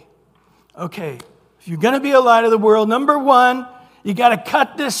say, okay, if you're going to be a light of the world, number one, you got to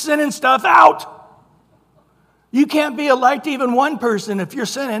cut this sinning stuff out. You can't be a light to even one person if you're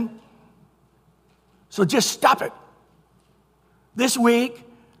sinning. So just stop it. This week,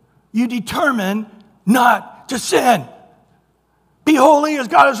 you determine not to sin. Be holy as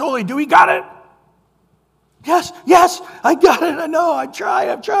God is holy. Do we got it? Yes, I got it. I know. I'm trying.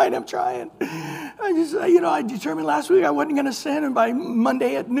 I determined last week I wasn't going to sin, and by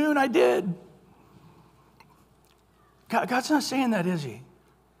Monday at noon, I did. God's not saying that, is he?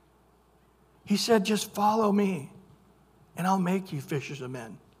 He said, just follow me, and I'll make you fishers of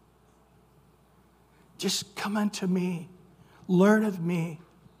men. Just come unto me. Learn of me.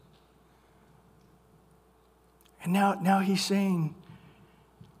 And now he's saying,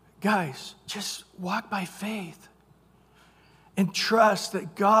 guys, just walk by faith and trust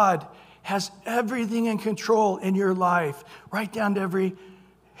that God has everything in control in your life, right down to every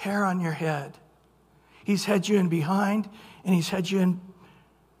hair on your head. He's had you in behind, and he's had you in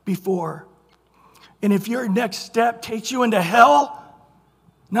before. And if your next step takes you into hell,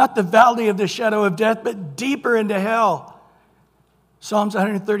 not the valley of the shadow of death, but deeper into hell, Psalms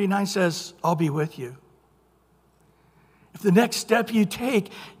 139 says, I'll be with you. If the next step you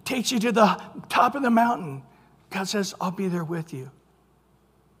take takes you to the top of the mountain, God says, I'll be there with you.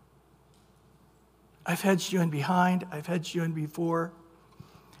 I've hedged you in behind. I've hedged you in before.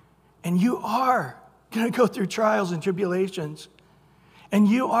 And you are going to go through trials and tribulations. And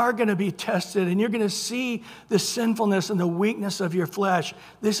you are going to be tested. And you're going to see the sinfulness and the weakness of your flesh.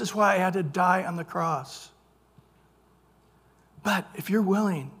 This is why I had to die on the cross. But if you're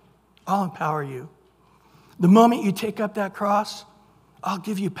willing, I'll empower you. The moment you take up that cross, I'll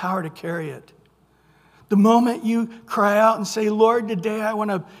give you power to carry it. The moment you cry out and say, Lord, today I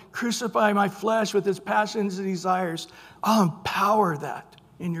want to crucify my flesh with its passions and desires, I'll empower that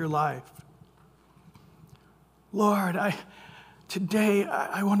in your life. Lord, today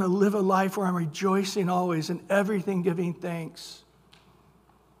I want to live a life where I'm rejoicing always and everything giving thanks.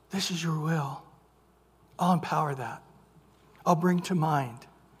 This is your will. I'll empower that. I'll bring to mind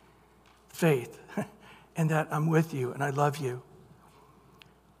faith. And that I'm with you and I love you.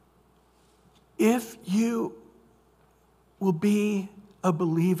 If you will be a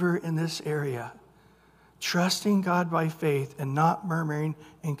believer in this area, trusting God by faith and not murmuring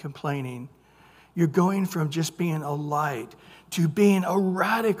and complaining, you're going from just being a light to being a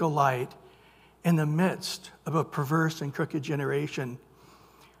radical light in the midst of a perverse and crooked generation,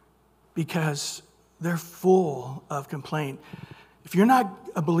 because they're full of complaint. If you're not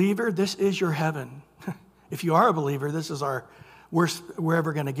a believer, this is your heaven. If you are a believer, this is we're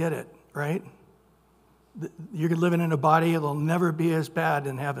ever going to get it, right? You're living in a body that'll never be as bad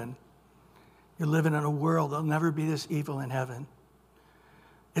in heaven. You're living in a world that'll never be this evil in heaven.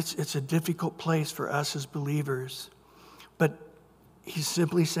 It's a difficult place for us as believers. But he's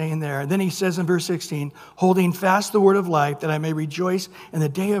simply saying there. And then he says in verse 16, holding fast the word of life, that I may rejoice in the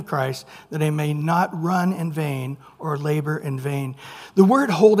day of Christ, that I may not run in vain or labor in vain. The word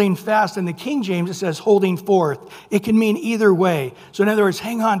holding fast, in the King James, it says holding forth. It can mean either way. So in other words,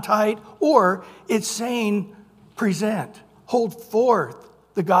 hang on tight, or it's saying present. Hold forth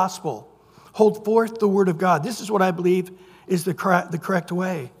the gospel. Hold forth the word of God. This is what I believe is the correct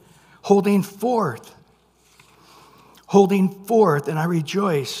way. Holding forth. Holding forth, and I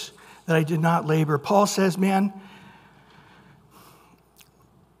rejoice that I did not labor. Paul says, man,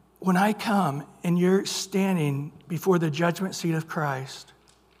 when I come and you're standing before the judgment seat of Christ,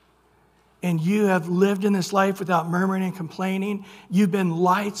 and you have lived in this life without murmuring and complaining, you've been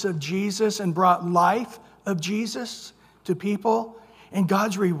lights of Jesus and brought life of Jesus to people, and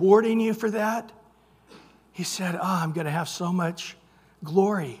God's rewarding you for that, he said, I'm going to have so much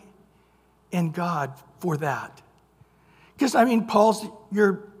glory in God for that. Because, Paul's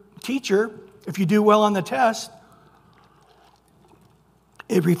your teacher. If you do well on the test,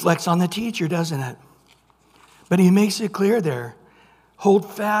 it reflects on the teacher, doesn't it? But he makes it clear there.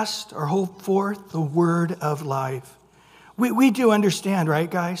 Hold fast or hold forth the word of life. We do understand, right,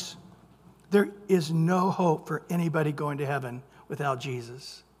 guys? There is no hope for anybody going to heaven without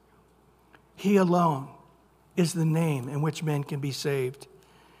Jesus. He alone is the name in which men can be saved.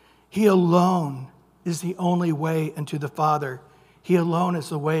 He alone is the only way unto the Father. He alone is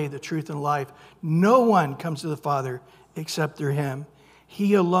the way, the truth, and life. No one comes to the Father except through him.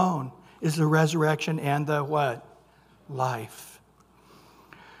 He alone is the resurrection and the what? Life.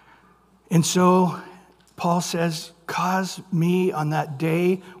 And so Paul says, cause me on that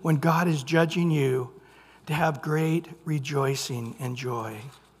day when God is judging you to have great rejoicing and joy.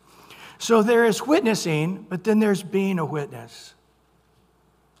 So there is witnessing, but then there's being a witness.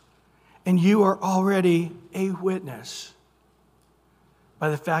 And you are already a witness by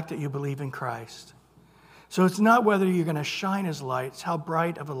the fact that you believe in Christ. So it's not whether you're going to shine as light, it's how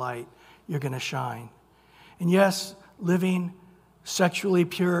bright of a light you're going to shine. And yes, living sexually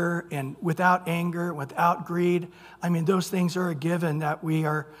pure and without anger, without greed, those things are a given that we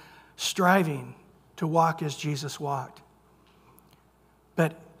are striving to walk as Jesus walked.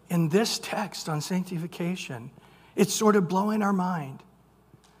 But in this text on sanctification, it's sort of blowing our mind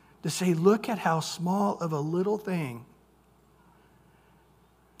to say, look at how small of a little thing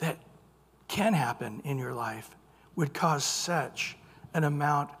that can happen in your life would cause such an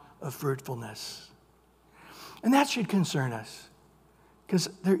amount of fruitfulness. And that should concern us, because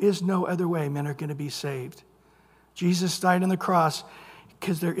there is no other way men are going to be saved. Jesus died on the cross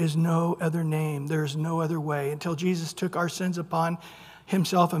because there is no other name, there is no other way. Until Jesus took our sins upon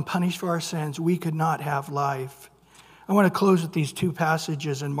himself and punished for our sins, we could not have life. I want to close with these two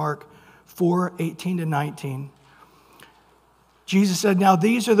passages in Mark 4:18-19. Jesus said, now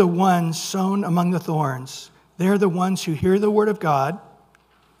these are the ones sown among the thorns. They're the ones who hear the word of God,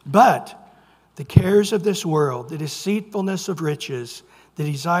 but the cares of this world, the deceitfulness of riches, the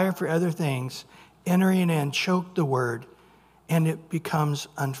desire for other things, entering in, choke the word, and it becomes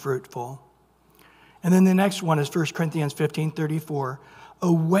unfruitful. And then the next one is 1 Corinthians 15:34.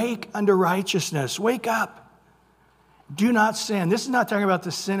 Awake unto righteousness. Wake up. Do not sin. This is not talking about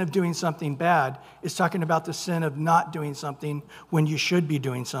the sin of doing something bad. It's talking about the sin of not doing something when you should be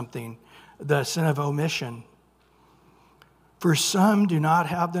doing something. The sin of omission. For some do not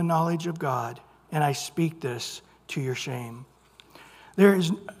have the knowledge of God, and I speak this to your shame. There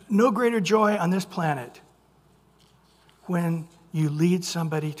is no greater joy on this planet when you lead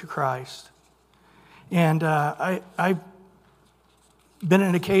somebody to Christ. And I've been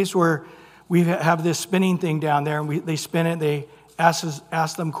in a case where we have this spinning thing down there, and they spin it. They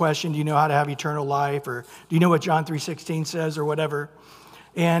ask them a question, do you know how to have eternal life? Or do you know what John 3:16 says, or whatever?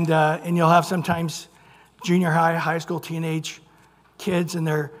 And you'll have sometimes junior high, high school, teenage kids, and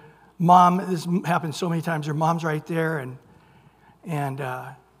their mom, this happens so many times, their mom's right there, and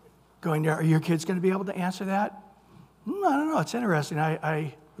going, are your kids going to be able to answer that? I don't know, it's interesting,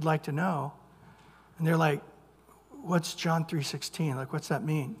 I would like to know. And they're like, what's John 3:16? Like, what's that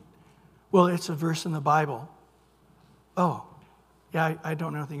mean? Well, it's a verse in the Bible. Oh, yeah, I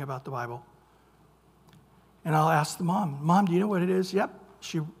don't know anything about the Bible. And I'll ask the mom, do you know what it is? Yep,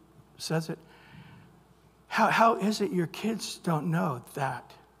 she says it. How is it your kids don't know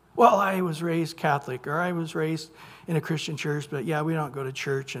that? Well, I was raised Catholic, or I was raised in a Christian church, but yeah, we don't go to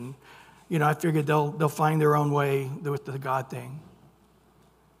church, and I figured they'll find their own way with the God thing.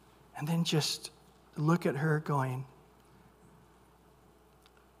 And then just look at her going,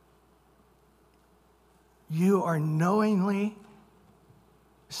 you are knowingly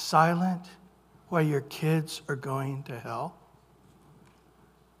silent while your kids are going to hell?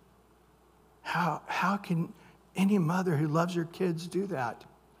 How can any mother who loves her kids do that?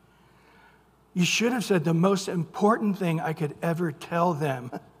 You should have said the most important thing I could ever tell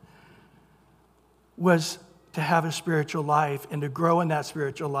them was to have a spiritual life and to grow in that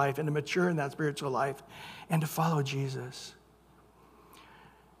spiritual life and to mature in that spiritual life and to follow Jesus.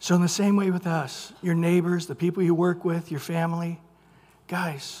 So in the same way with us, your neighbors, the people you work with, your family,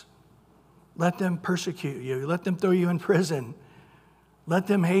 guys, let them persecute you. Let them throw you in prison. Let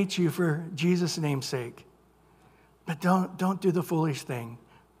them hate you for Jesus' name's sake. But don't do the foolish thing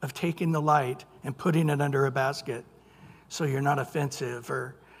of taking the light and putting it under a basket so you're not offensive,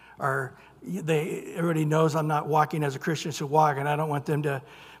 or everybody knows I'm not walking as a Christian should walk, and I don't want them to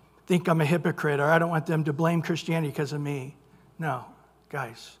think I'm a hypocrite, or I don't want them to blame Christianity because of me. No,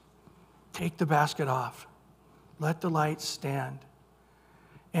 guys, take the basket off. Let the light stand.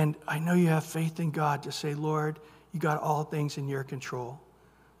 And I know you have faith in God to say, Lord, you got all things in your control.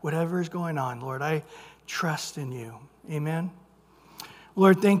 Whatever is going on, Lord, I trust in you. Amen.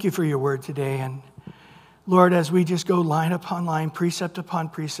 Lord, thank you for your word today. And Lord, as we just go line upon line, precept upon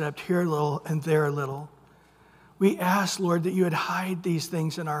precept, here a little and there a little, we ask, Lord, that you would hide these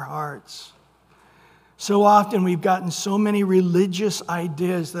things in our hearts. So often we've gotten so many religious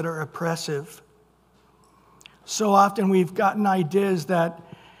ideas that are oppressive. So often we've gotten ideas that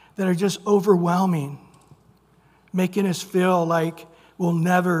are just overwhelming, making us feel like we'll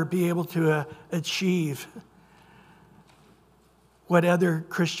never be able to achieve what other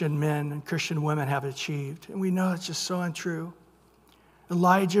Christian men and Christian women have achieved. And we know it's just so untrue.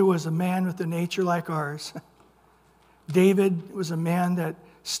 Elijah was a man with a nature like ours. David was a man that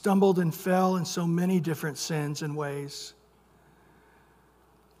stumbled and fell in so many different sins and ways.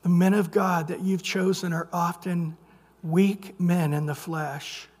 The men of God that you've chosen are often weak men in the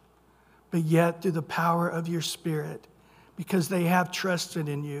flesh, but yet through the power of your Spirit, because they have trusted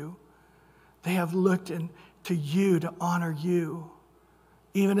in you, they have looked to you to honor you,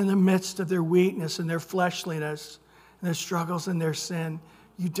 even in the midst of their weakness and their fleshliness and their struggles and their sin.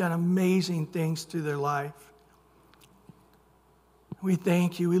 You've done amazing things through their life. We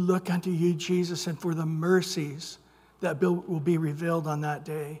thank you. We look unto you, Jesus, and for the mercies that will be revealed on that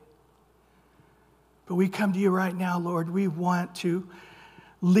day. But we come to you right now, Lord. We want to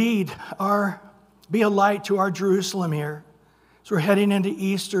be a light to our Jerusalem here. As we're heading into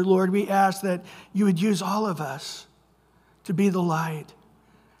Easter, Lord, we ask that you would use all of us to be the light.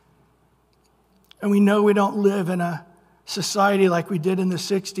 And we know we don't live in a society like we did in the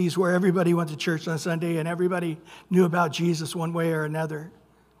 60s where everybody went to church on Sunday and everybody knew about Jesus one way or another.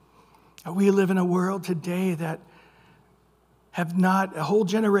 We live in a world today that have not, a whole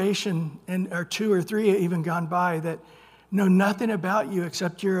generation, or two or three even gone by, that know nothing about you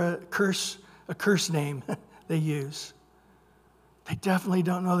except you're a curse name they use. They definitely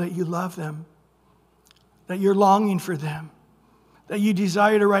don't know that you love them, that you're longing for them, that you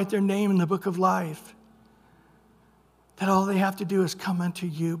desire to write their name in the book of life, that all they have to do is come unto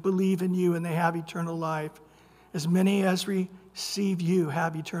you, believe in you, and they have eternal life. As many as receive you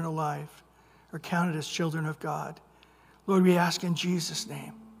have eternal life, are counted as children of God. Lord, we ask in Jesus'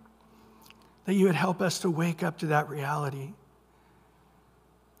 name that you would help us to wake up to that reality,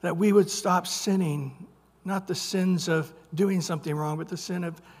 that we would stop sinning, not the sins of doing something wrong, but the sin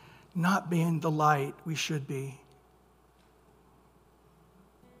of not being the light we should be.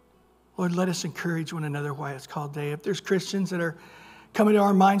 Lord, let us encourage one another why it's called day. If there's Christians that are coming to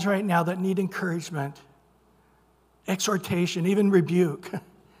our minds right now that need encouragement, exhortation, even rebuke,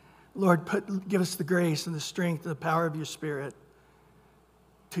 Lord, give us the grace and the strength and the power of your Spirit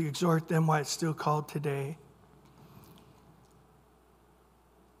to exhort them why it's still called today.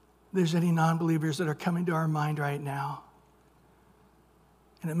 If there's any non-believers that are coming to our mind right now,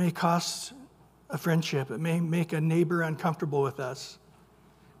 and it may cost a friendship, it may make a neighbor uncomfortable with us,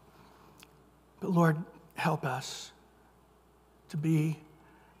 but Lord, help us to be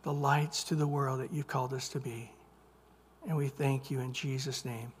the lights to the world that you've called us to be. And we thank you in Jesus'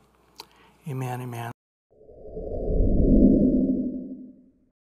 name. Amen, amen.